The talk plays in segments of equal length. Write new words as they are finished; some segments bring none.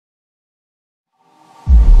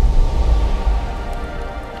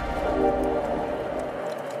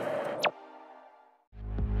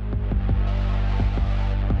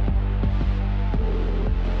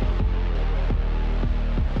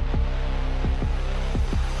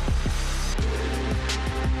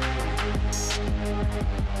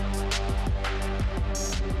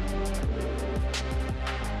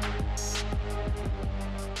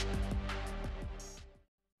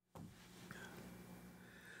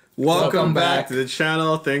Welcome back to the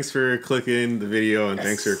channel. Thanks for clicking the video and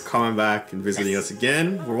thanks for coming back and visiting us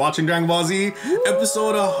again. We're watching Dragon Ball Z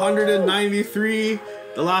episode 193.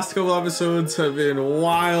 The last couple episodes have been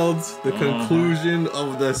wild. The conclusion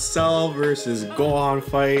of the Cell versus Gohan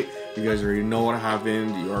fight. You guys already know what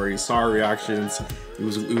happened. You already saw our reactions. It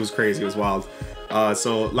was crazy. It was wild.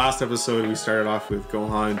 So last episode we started off with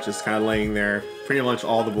Gohan just kind of laying there. Pretty much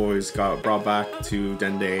all the boys got brought back to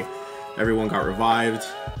Dende. Everyone got revived,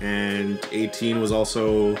 and 18 was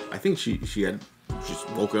also, I think she had just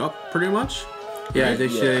woken up pretty much. Yeah, right?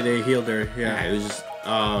 They healed her. Yeah, it was just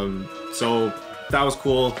so that was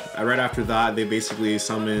cool. Right after that, they basically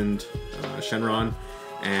summoned Shenron,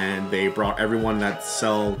 and they brought everyone that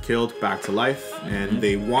Cell killed back to life, and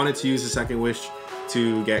they wanted to use the second wish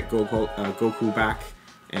to get Goku back,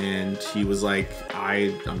 and he was like,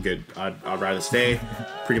 I'm good. I'd rather stay.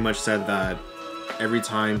 Pretty much said that every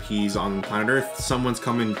time he's on planet Earth, someone's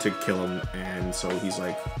coming to kill him, and so he's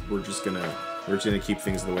like, we're just gonna keep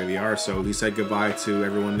things the way they are. So he said goodbye to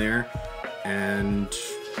everyone there, and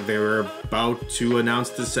they were about to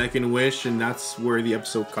announce the second wish, and that's where the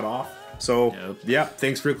episode cut off. So yeah,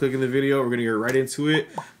 thanks for clicking the video. We're gonna get right into it.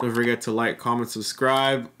 Don't forget to like, comment,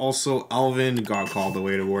 subscribe. Also, Alvin got called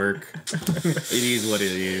away to work. It is what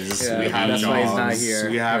it is. Yeah, we have that's jobs. Why he's not here.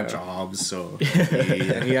 We have jobs, so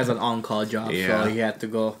and he has an on-call job, so he had to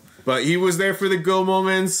go. But he was there for the go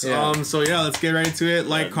moments. So yeah, let's get right into it.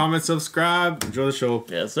 Like, comment, subscribe. Enjoy the show.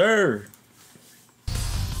 Yes, sir.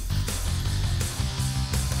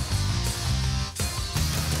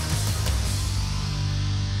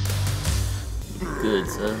 Good,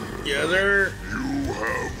 sir. Yeah, sir. You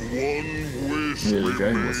have one wish. Yeah, the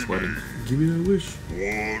dragon was sweating. Give me that wish.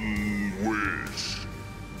 One wish.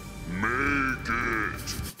 Make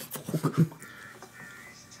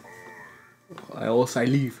it. I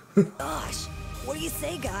leave. Gosh, what do you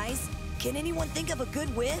say, guys? Can anyone think of a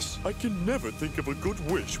good wish? I can never think of a good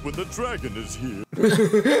wish when the dragon is here.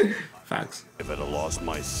 Facts. If I'd have lost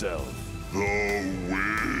myself. The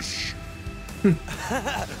wish.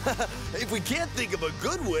 If we can't think of a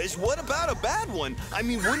good wish, what about a bad one? I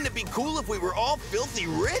mean, wouldn't it be cool if we were all filthy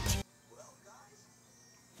rich?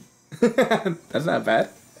 That's not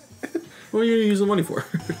bad. What are you gonna use the money for?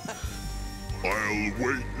 I'll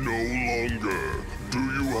wait no longer. Do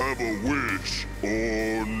you have a wish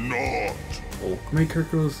or not? Oh, make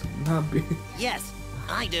Kirko's not be. Yes,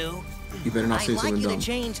 I do. You better not say I'd like something you dumb. to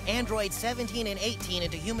change androids 17 and 18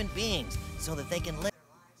 into human beings so that they can live.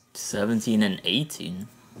 17 and 18.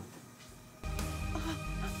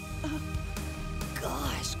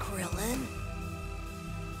 Gosh, Krillin.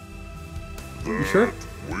 You sure?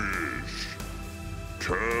 Wish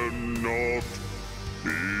cannot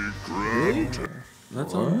be granted.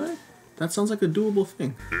 That's alright. That sounds like a doable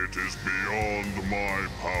thing. It is beyond my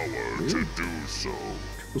power to do so.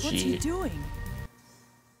 What's he doing?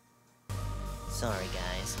 Sorry,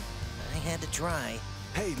 guys. I had to try.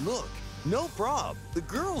 Hey, look. No prob. The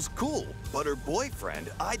girl's cool, but her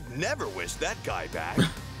boyfriend, I'd never wish that guy back.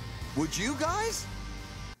 Would you guys?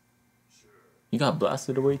 He got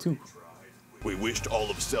blasted away too. We wished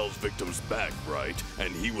all of Cell's victims back, right?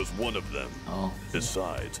 And he was one of them. Oh.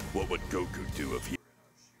 Besides, what would Goku do if he...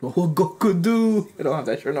 What will Goku do? I don't have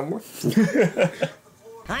that shirt no more.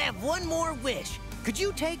 I have one more wish. Could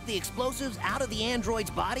you take the explosives out of the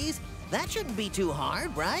androids' bodies? That shouldn't be too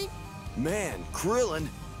hard, right? Man, Krillin.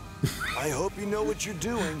 I hope you know what you're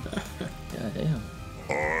doing. Yeah, damn.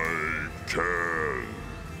 I can.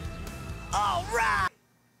 All right.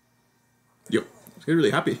 Yo, he's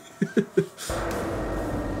really happy. There,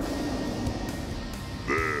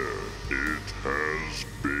 it has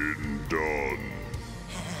been done.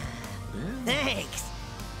 Thanks.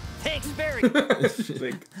 Thanks very much.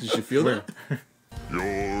 Like, you should feel that.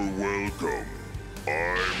 You're welcome. I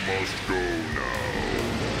must go now.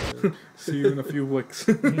 See you in a few weeks.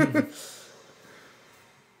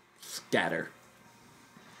 Scatter.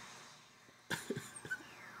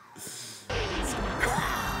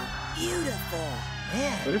 Beautiful.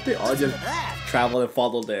 Man, What if they all listen just to that. traveled and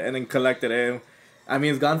followed it and then collected it? I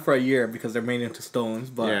mean, it's gone for a year because they're made into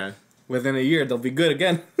stones, but within a year they'll be good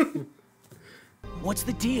again. What's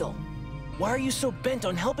the deal? Why are you so bent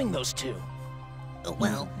on helping those two?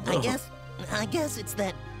 Well, I guess it's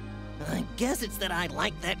that I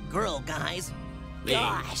like that girl, guys.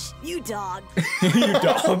 Gosh, You dog. You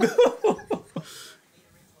dog.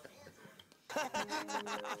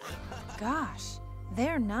 Gosh,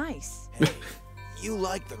 they're nice. Hey, you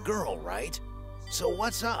like the girl, right? So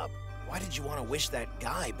what's up? Why did you want to wish that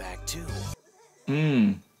guy back too?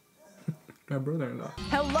 My brother-in-law.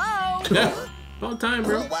 Hello. Yeah, about time,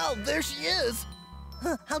 bro. Oh, wow, there she is.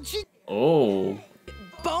 How'd she? Oh.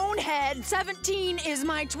 Bonehead, 17 is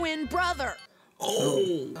my twin brother.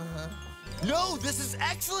 Oh. No, this is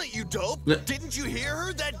excellent, you dope. Didn't you hear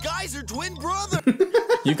her? That guy's her twin brother.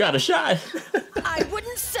 You got a shot. I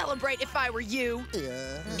wouldn't celebrate if I were you.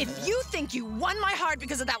 If you think you won my heart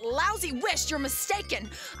because of that lousy wish, you're mistaken.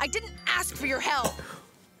 I didn't ask for your help.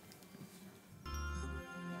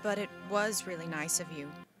 But it was really nice of you.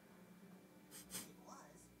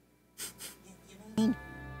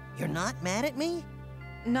 You're not mad at me?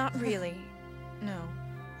 Not really. No.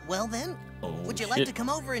 Well then, Oh, would you like to come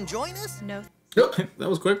over and join us? No. Yep, that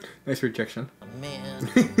was quick. Nice rejection. Man.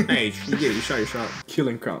 Hey, you shot your shot.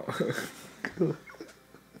 Killing count.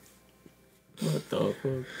 What the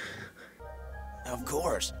fuck? Of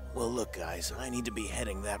course. Well, look, guys, I need to be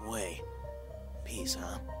heading that way. Peace,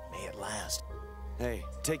 huh? May it last. Hey,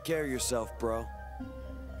 take care of yourself, bro.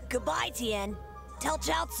 Goodbye, Tien. Tell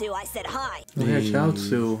Chaozu I said hi. Oh, yeah,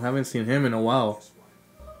 Chaozu. Haven't seen him in a while.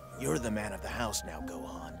 You're the man of the house now,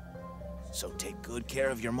 Gohan. So take good care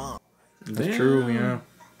of your mom. That's true, yeah.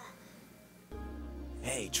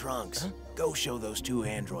 Hey, Trunks, go show those two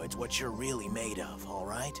androids what you're really made of, all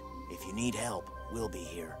right? If you need help, we'll be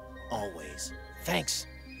here. Always. Thanks.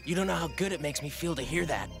 You don't know how good it makes me feel to hear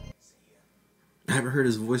that. I haven't heard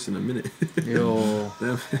his voice in a minute. Yo.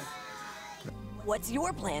 What's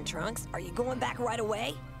your plan, Trunks? Are you going back right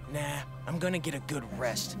away? Nah, I'm gonna get a good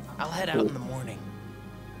rest. I'll head out in the morning.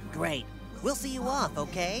 Great. We'll see you off,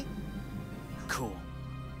 okay? Cool.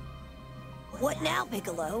 What now,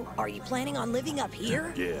 Piccolo? Are you planning on living up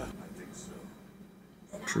here? Yeah.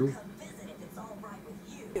 True.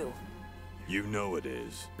 You know it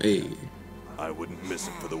is. Hey. I wouldn't miss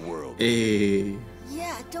it for the world. Hey.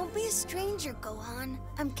 Yeah, don't be a stranger, Gohan.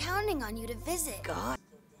 I'm counting on you to visit. God.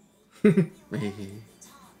 Hey.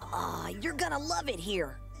 You're gonna love it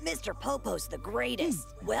here. Mr. Popo's the greatest.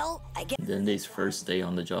 Well, I guess. Dende's first day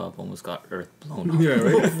on the job almost got Earth blown up. Yeah,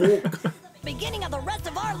 right? Beginning of the rest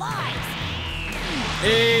of our lives.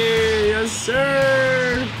 Hey, yes,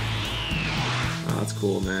 sir. Oh, that's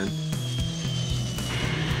cool, man.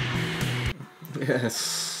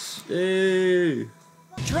 Yes. Hey.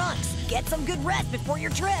 Trunks, get some good rest before your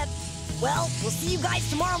trip. Well, we'll see you guys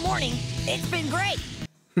tomorrow morning. It's been great.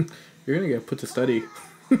 You're gonna get put to study.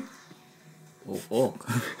 Oh, fuck.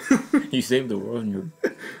 You saved the world and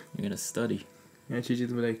you're gonna study. Yeah,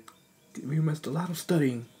 Chi-Chi's be like, we missed a lot of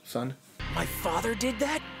studying, son. My father did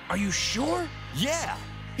that? Are you sure? Yeah,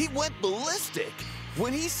 he went ballistic.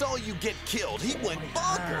 When he saw you get killed, he went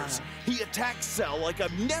bonkers. He attacked Cell like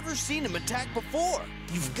I've never seen him attack before.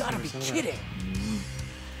 You've got to be kidding.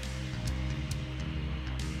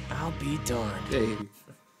 I'll be darned. Hey.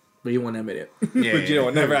 But you won't admit it. Yeah, But you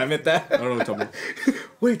don't never admit that. I don't know what you're talking about.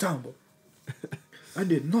 What are you talking about? I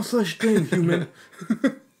did no such thing, human.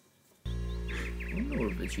 I don't know where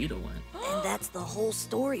Vegeta went. And that's the whole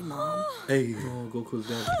story, Mom. Hey. Oh, Goku's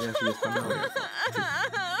dead. Yeah, she just found out.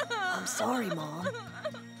 I'm sorry, Mom.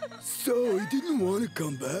 So he didn't want to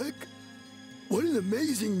come back? What an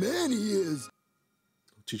amazing man he is.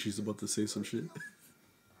 Chi-Chi's about to say some shit.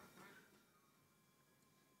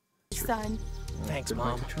 Son, Thanks,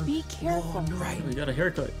 Mom. be careful. Right. You got a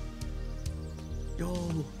haircut.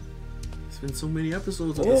 Yo. It's been so many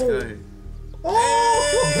episodes of this guy.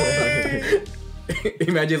 Oh!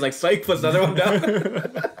 Imagine it's like psych puts the other one down.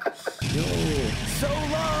 Yo. So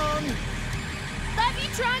long. Love you,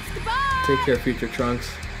 Trunks. Goodbye. Take care, future Trunks.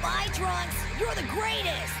 Bye, Trunks. You're the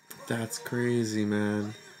greatest. That's crazy,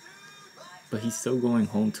 man. But he's still going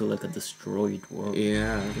home to like a destroyed world.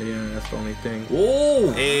 Yeah, that's the only thing.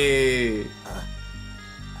 Whoa! Hey!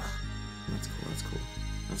 That's cool, that's cool.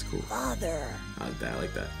 That's cool. Father. I like that, I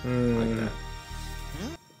like that. I like that.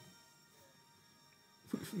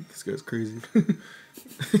 This guy's crazy.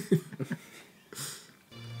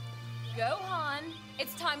 Gohan,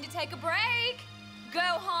 it's time to take a break.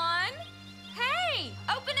 Gohan! Hey,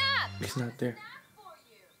 open up! He's not there.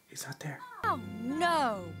 He's not there. Oh,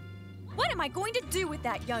 no. What am I going to do with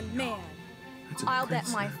that young man? I'll bet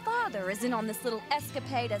my father is in on this little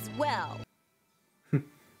escapade as well.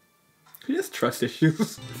 He has trust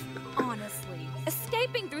issues. Honestly,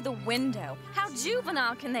 escaping through the window, how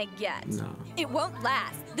juvenile can they get? No. It won't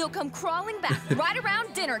last. They'll come crawling back right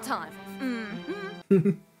around dinner time.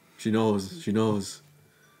 Mm-hmm. She knows, she knows.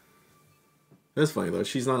 That's funny though,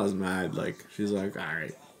 she's not as mad, like, she's like,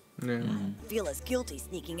 alright. Yeah. Feel as guilty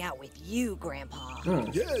sneaking out with you, Grandpa.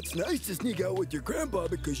 Yeah, it's nice to sneak out with your grandpa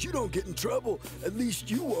because you don't get in trouble. At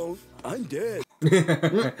least you won't. I'm dead.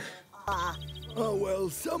 Oh, well,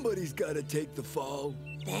 somebody's got to take the fall.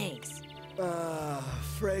 Thanks.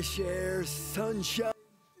 Fresh air, sunshine.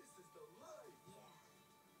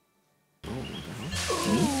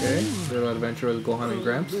 Okay, little adventure with Gohan and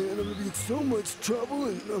Gramps. Man, I'm gonna be in so much trouble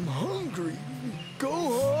and I'm hungry.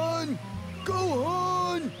 Gohan!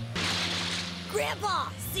 Gohan! Grandpa,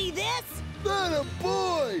 see this? That a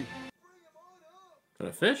boy! Is that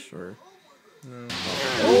a fish or? No.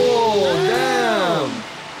 Oh, damn!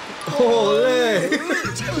 Holy!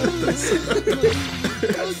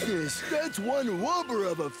 Goodness, that's one whopper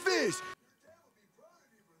of a fish.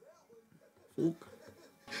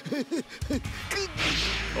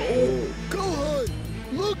 Oh, Gohan,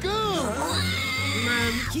 look out!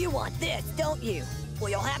 Man. You want this, don't you? Well,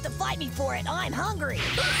 you'll have to fight me for it. I'm hungry.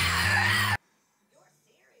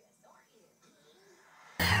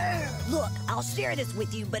 Look, I'll share this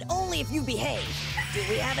with you, but only if you behave. Do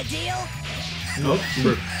we have a deal? Nope.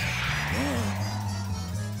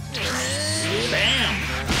 Bam!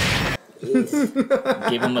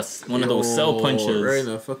 Gave him one of those cell punches. Right in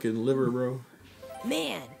the fucking liver, bro.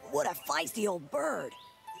 Man, what a feisty old bird.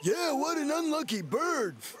 Yeah, what an unlucky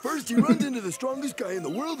bird. First he runs into the strongest guy in the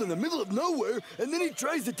world in the middle of nowhere, and then he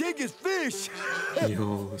tries to take his fish.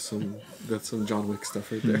 Yo, that's some John Wick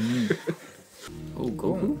stuff right there. Oh,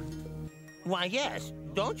 Goku? Why, yes.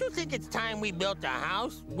 Don't you think it's time we built a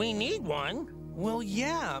house? We need one. Well,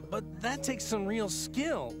 yeah, but that takes some real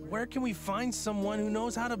skill. Where can we find someone who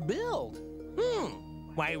knows how to build?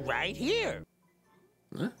 Why, right here.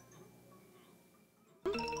 Huh?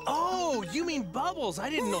 Oh, you mean Bubbles. I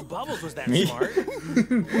didn't know Bubbles was that Me? smart.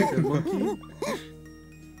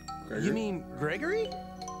 You mean Gregory?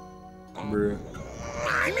 Bruh.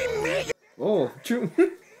 I mean me. Oh, true.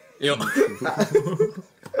 Yo.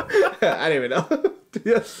 I didn't even know.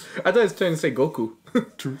 Yes, I thought he was trying to say Goku.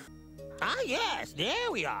 True. Ah, yes,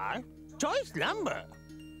 there we are. Choice lumber.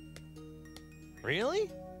 Really?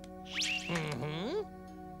 Mm-hmm.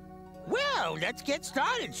 Well, let's get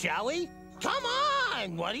started, shall we? Come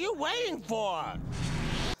on! What are you waiting for?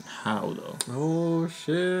 How, though? Oh,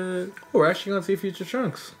 shit. Oh, we're actually going to see Future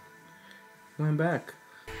Trunks. Going back.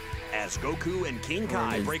 As Goku and King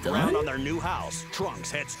Kai break ground on their new house, Trunks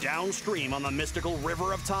heads downstream on the mystical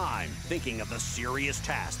River of Time, thinking of the serious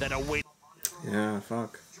task that awaits. Yeah,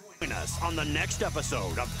 fuck. Join us on the next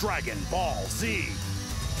episode of Dragon Ball Z.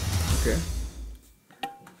 Okay.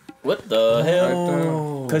 What the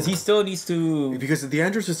hell? Because he still needs to... Because the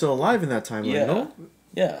androids are still alive in that timeline, Yeah. no?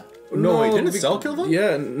 Yeah. No, wait, didn't Cell kill them?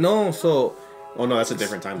 Yeah, no, so... Oh, no, that's a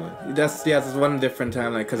different timeline. That's one different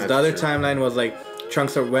timeline, because the other timeline was like,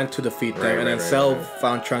 Trunks went to defeat them, and then Cell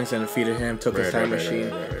found Trunks and defeated him, took his time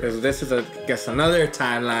machine. Because this is, I guess, another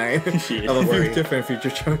timeline of a few different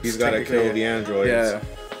Future Trunks. He's got to kill the androids. Yeah.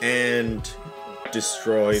 And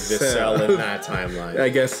destroy the Cell in that timeline. I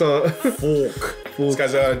guess so. Fuck. This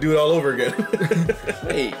guy's got to do it all over again.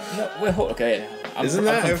 Wait, hold, okay. Isn't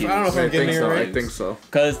that? I don't know if I'm getting it right. I think so.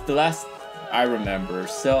 Because the last I remember,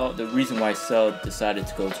 Cell, the reason why Cell decided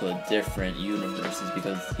to go to a different universe is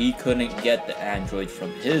because he couldn't get the androids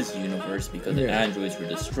from his universe because the androids were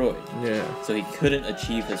destroyed. Yeah. So he couldn't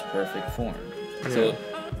achieve his perfect form. So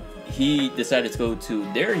he decided to go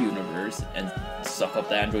to their universe and suck up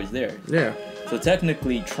the androids there. Yeah. So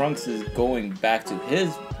technically, Trunks is going back to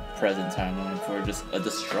his present timeline for just a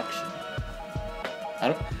destruction. I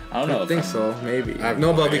don't know. I think so, maybe. I have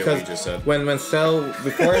no, no but idea because what you just said. when Cell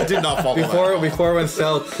before it did not follow before when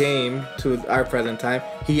Cell came to our present time,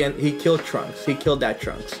 he killed Trunks. He killed that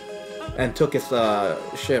Trunks, and took his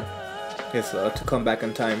ship, to come back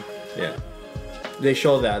in time. Yeah. They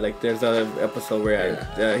show that, like, there's an episode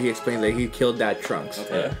where he explains that he killed that Trunks.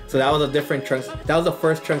 Okay. So that was a different Trunks. That was the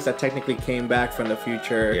first Trunks that technically came back from the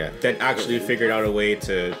future. Yeah. That actually figured out a way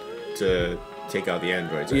to take out the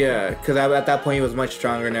androids. Yeah, because at that point he was much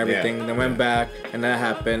stronger and everything. Yeah. Then went back, and that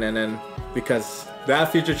happened, and then because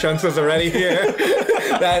that Future Trunks was already here,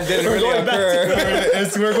 that didn't really occur.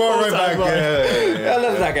 We're going right back. Yeah.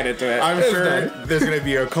 Let's not get into it. I'm sure there's gonna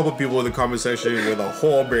be a couple people in the comment section with a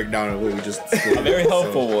whole breakdown of what we just. A very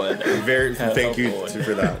helpful one. Thank you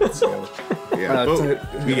for that. So, yeah,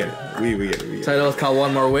 we get it. We get it. Title is called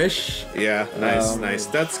One More Wish. Yeah, nice.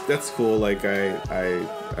 That's cool. Like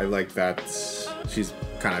I like that she's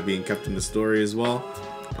kind of being kept in the story as well.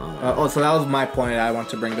 So that was my point I want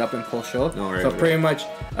to bring up in full show. Right, pretty much,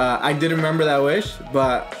 I did remember that wish,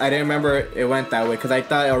 but I didn't remember it went that way because I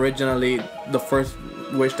thought originally the first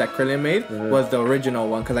wish that Krillin made was the original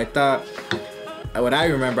one because I thought, what I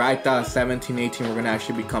remember, I thought 17, 18 were gonna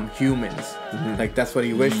actually become humans. Like that's what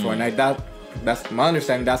he wished for, and I thought that's my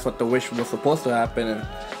understanding. That's what the wish was supposed to happen, and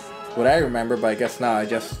what I remember, but I guess now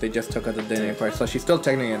they just took out the detonating part. So she's still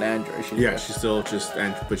technically an android. She's still just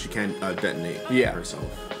but she can't detonate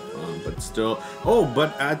herself. But still,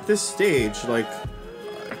 but at this stage, like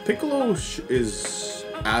Piccolo is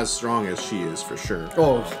as strong as she is for sure.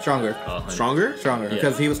 Oh, stronger. Stronger? Stronger. Yeah.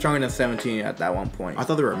 Because he was stronger than 17 at that one point. I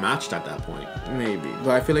thought they were matched at that point. Maybe.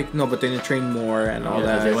 But I feel like, no, but then they trained more and all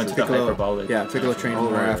that. They went to the hyperbolic. Yeah, Piccolo trained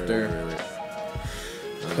more after.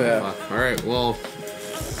 Yeah. All right. Well,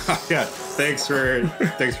 yeah. Thanks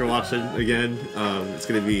for watching again. It's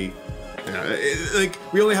gonna be like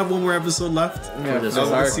we only have one more episode left for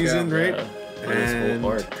this season, right?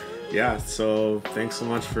 And yeah, so thanks so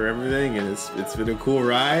much for everything, and it's been a cool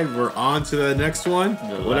ride. We're on to the next one,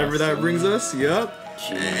 whatever that brings us. Yep.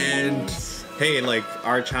 Jeez. And hey, like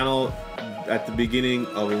our channel at the beginning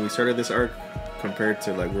of when we started this arc compared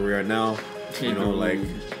to like where we are now, you know, like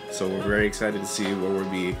so we're very excited to see where we'll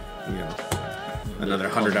be, you know, another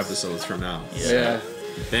 100 episodes from now. Yeah.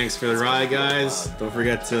 Thanks for the ride, guys. Don't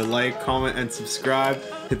forget to like, comment, and subscribe.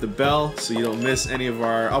 Hit the bell so you don't miss any of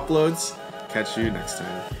our uploads. Catch you next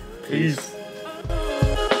time. Peace.